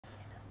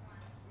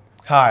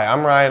Hi,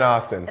 I'm Ryan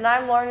Austin. And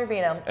I'm Lauren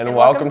Rubino. And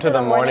welcome to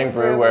the Morning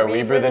Brew, where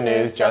we brew the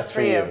news just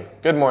for you.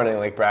 Good morning,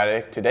 Lake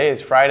Braddock. Today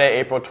is Friday,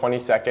 April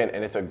 22nd,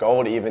 and it's a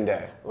gold even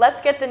day.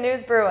 Let's get the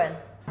news brewing.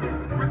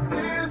 With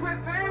tears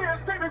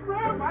streaming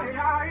from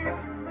my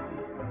eyes.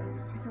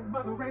 See your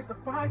mother raise the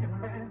fire,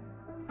 man.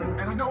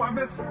 And I know I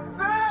missed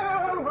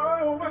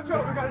so much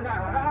of your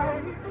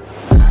life.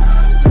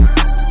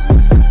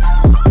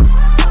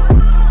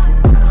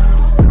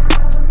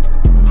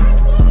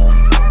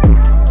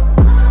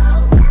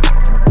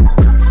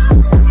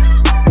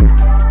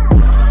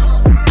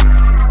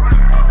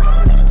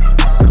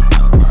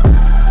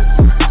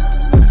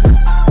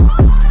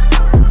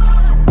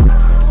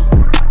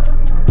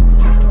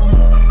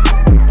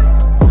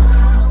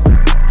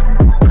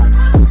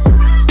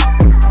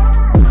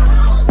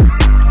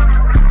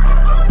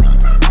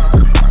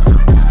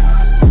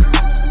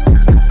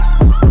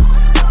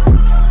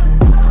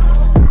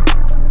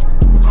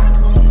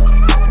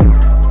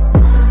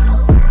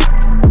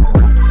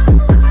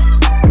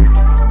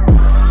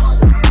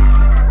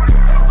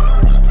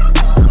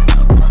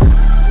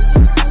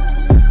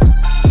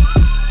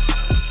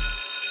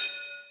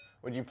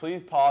 Would you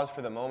please pause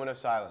for the moment of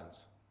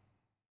silence?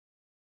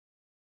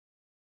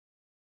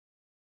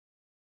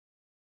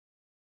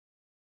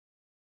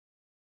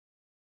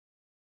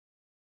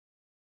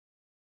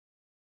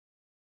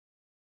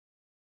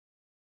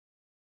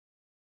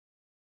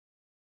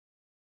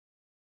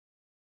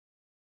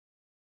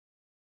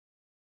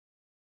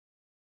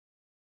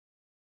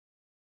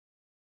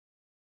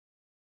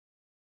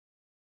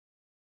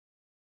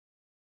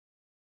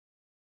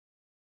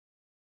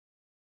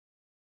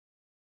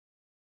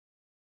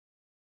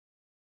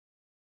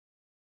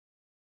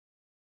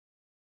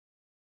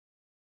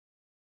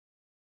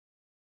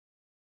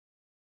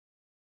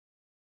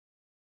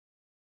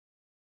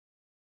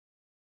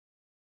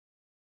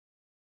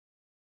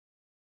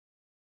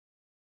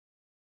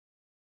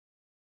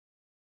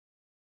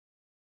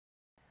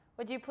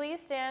 Would you please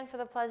stand for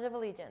the Pledge of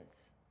Allegiance?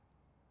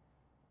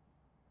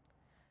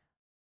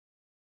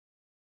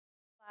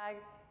 Flag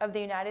of the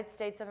United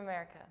States of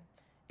America,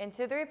 and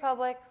to the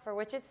republic for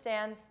which it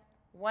stands,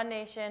 one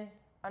nation,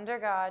 under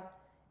God,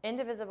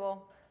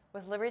 indivisible,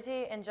 with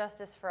liberty and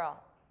justice for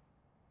all.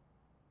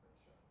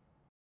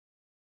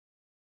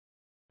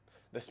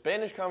 The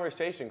Spanish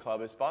Conversation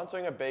Club is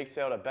sponsoring a bake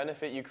sale to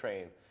benefit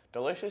Ukraine.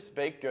 Delicious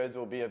baked goods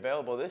will be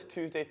available this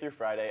Tuesday through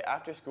Friday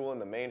after school in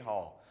the main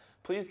hall.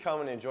 Please come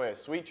and enjoy a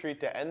sweet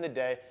treat to end the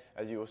day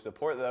as you will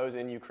support those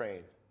in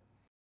Ukraine.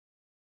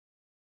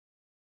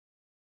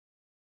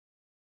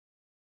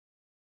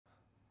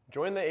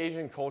 Join the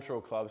Asian Cultural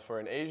Clubs for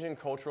an Asian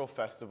Cultural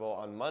Festival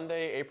on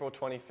Monday, April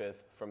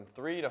 25th from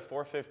 3 to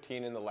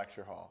 4:15 in the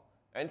lecture hall.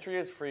 Entry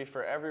is free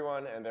for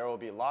everyone and there will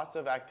be lots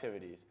of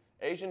activities.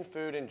 Asian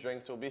food and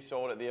drinks will be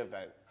sold at the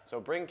event, so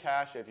bring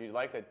cash if you'd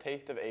like a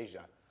taste of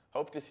Asia.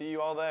 Hope to see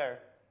you all there.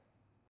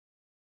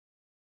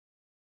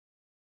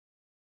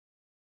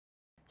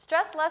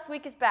 Stress Less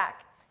Week is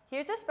back.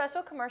 Here's a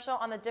special commercial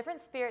on the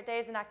different spirit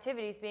days and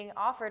activities being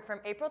offered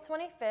from April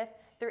 25th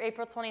through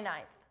April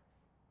 29th.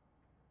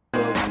 I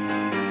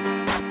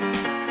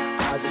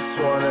just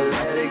wanna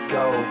let it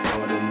go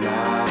for the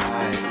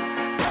night.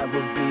 That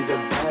would be the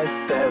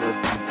best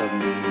therapy for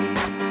me.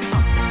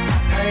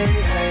 Hey,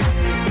 hey,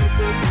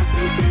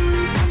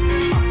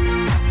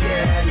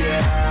 yeah,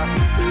 yeah.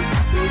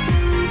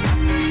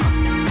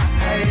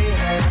 Hey,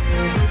 hey,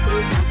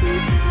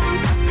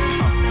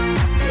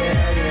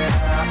 yeah,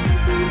 yeah.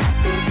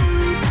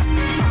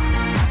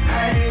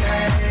 Hey,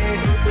 hey,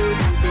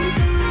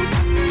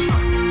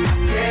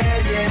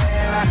 yeah, yeah.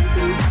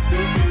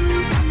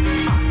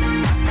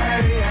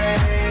 Hey,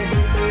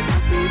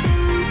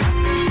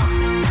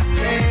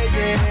 hey,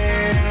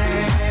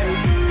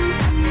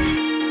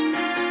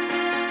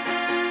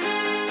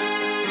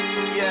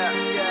 yeah,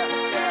 yeah.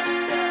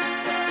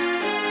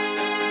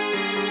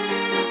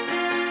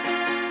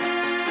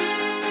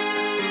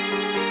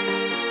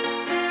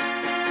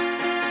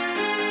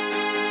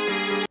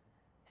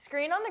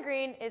 Screen on the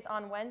Green is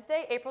on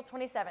Wednesday, April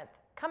 27th.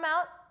 Come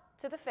out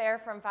to the fair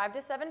from 5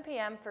 to 7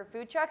 p.m. for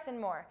food trucks and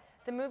more.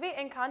 The movie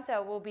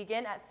Encanto will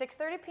begin at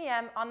 6:30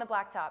 p.m. on the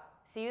Blacktop.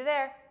 See you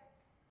there.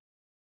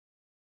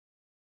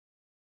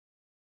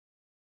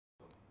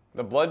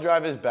 The blood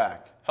drive is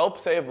back. Help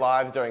save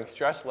lives during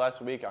Stress Less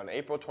Week on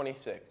April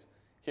 26th.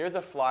 Here's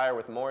a flyer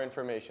with more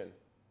information.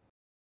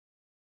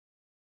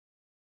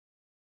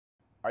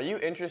 Are you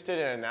interested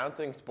in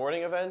announcing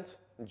sporting events?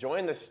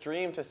 Join the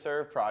Stream to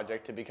Serve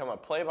project to become a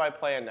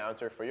play-by-play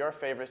announcer for your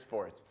favorite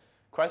sports.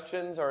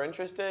 Questions or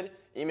interested?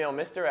 Email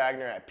Mr.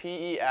 Agner at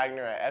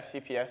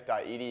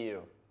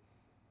peagner@fcps.edu.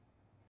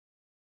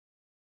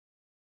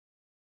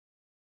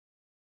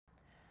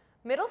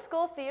 Middle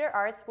School Theater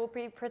Arts will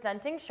be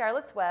presenting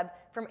Charlotte's Web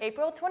from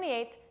April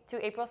 28th to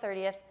April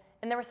 30th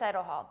in the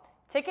recital hall.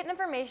 Ticket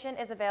information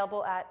is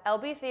available at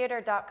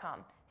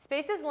lbtheater.com.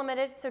 Space is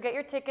limited, so get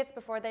your tickets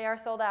before they are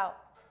sold out.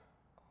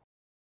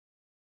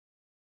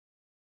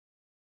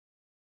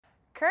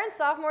 Current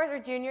sophomores or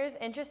juniors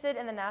interested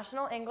in the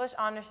National English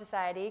Honor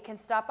Society can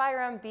stop by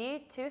room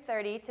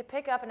B230 to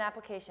pick up an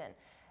application.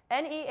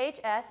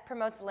 NEHS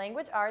promotes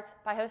language arts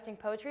by hosting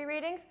poetry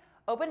readings,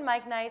 open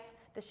mic nights,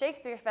 the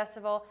Shakespeare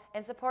Festival,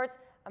 and supports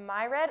a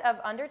myriad of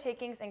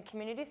undertakings and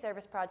community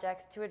service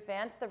projects to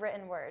advance the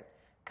written word.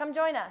 Come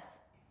join us.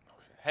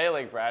 Hey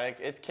Lake Braddock,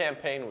 it's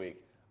campaign week.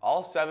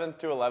 All 7th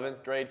to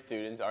 11th grade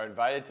students are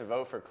invited to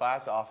vote for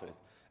class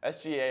office,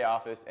 SGA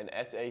office, and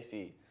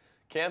SAC.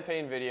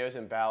 Campaign videos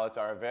and ballots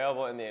are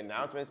available in the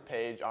announcements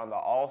page on the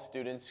All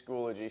Students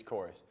Schoology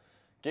course.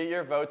 Get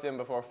your votes in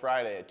before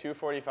Friday at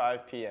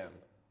 2:45 p.m.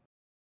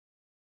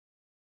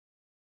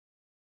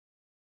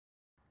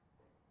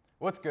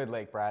 What's good,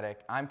 Lake Braddock?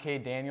 I'm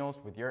Cade Daniels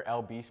with your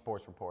LB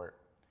Sports Report.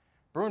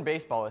 Bruin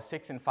baseball is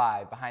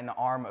 6-5 behind the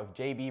arm of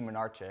JB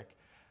Menarchik.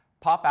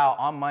 Pop out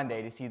on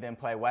Monday to see them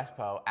play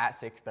Westpo at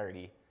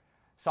 6:30.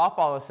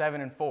 Softball is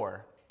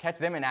 7-4. Catch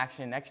them in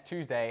action next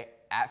Tuesday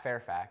at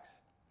Fairfax.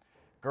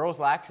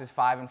 Girls Lax is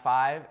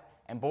 5-5,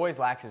 and Boys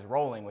Lax is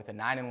rolling with a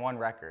 9-1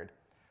 record.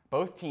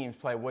 Both teams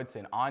play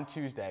Woodson on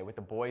Tuesday with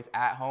the boys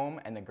at home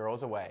and the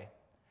girls away.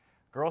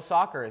 Girls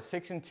soccer is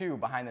 6-2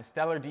 behind the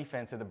stellar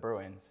defense of the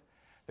Bruins.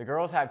 The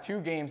girls have 2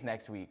 games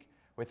next week,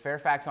 with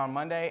Fairfax on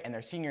Monday and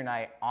their senior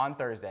night on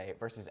Thursday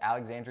versus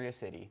Alexandria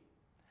City.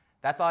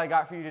 That's all I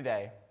got for you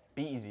today.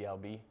 Be easy,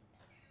 LB.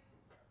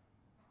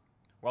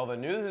 Well, the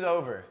news is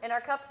over. And our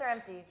cups are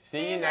empty.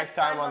 See you next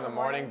time on the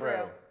Morning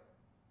Brew.